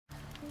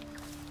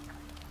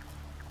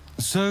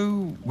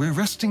So, we're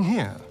resting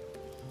here.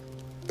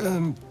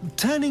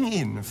 Turning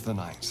in for the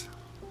night.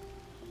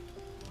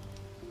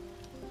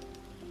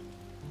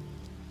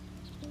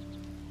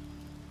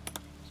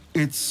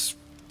 It's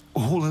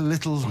all a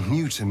little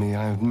new to me,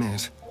 I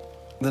admit.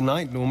 The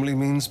night normally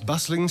means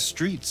bustling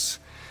streets,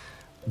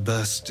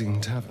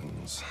 bursting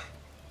taverns.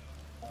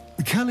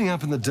 Curling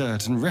up in the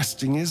dirt and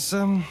resting is,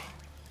 a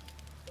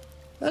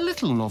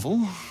little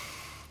novel.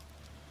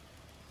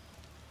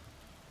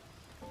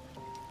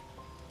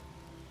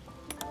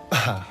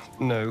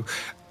 No,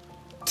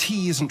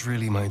 tea isn't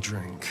really my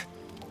drink.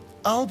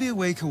 I'll be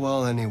awake a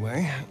while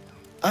anyway.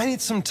 I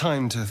need some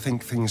time to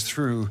think things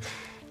through,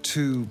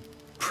 to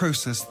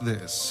process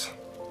this.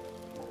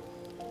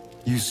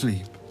 You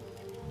sleep.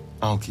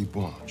 I'll keep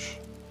watch.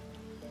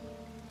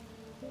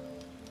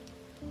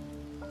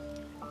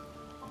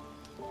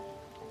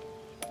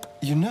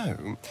 You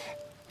know,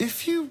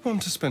 if you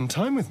want to spend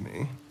time with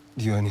me,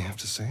 you only have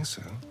to say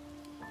so.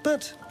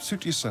 But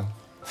suit yourself.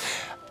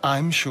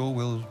 I'm sure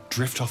we'll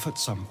drift off at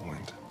some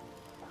point.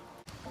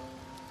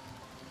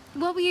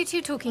 What were you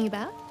two talking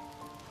about?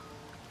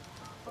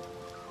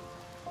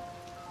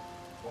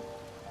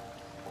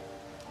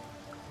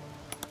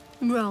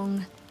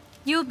 Wrong.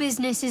 Your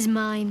business is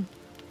mine.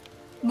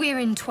 We're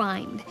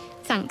entwined,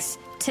 thanks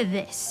to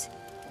this.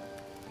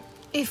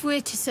 If we're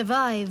to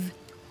survive,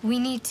 we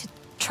need to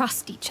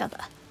trust each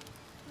other.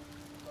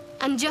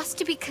 And just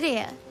to be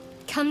clear,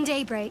 come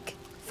daybreak,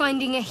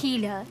 finding a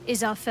healer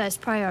is our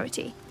first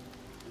priority.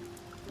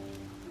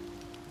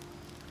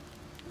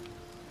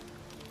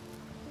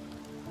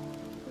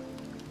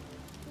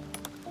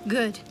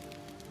 Good.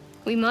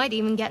 We might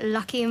even get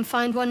lucky and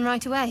find one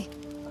right away.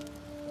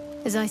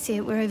 As I see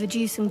it, we're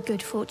overdue some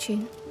good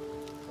fortune.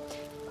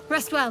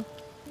 Rest well.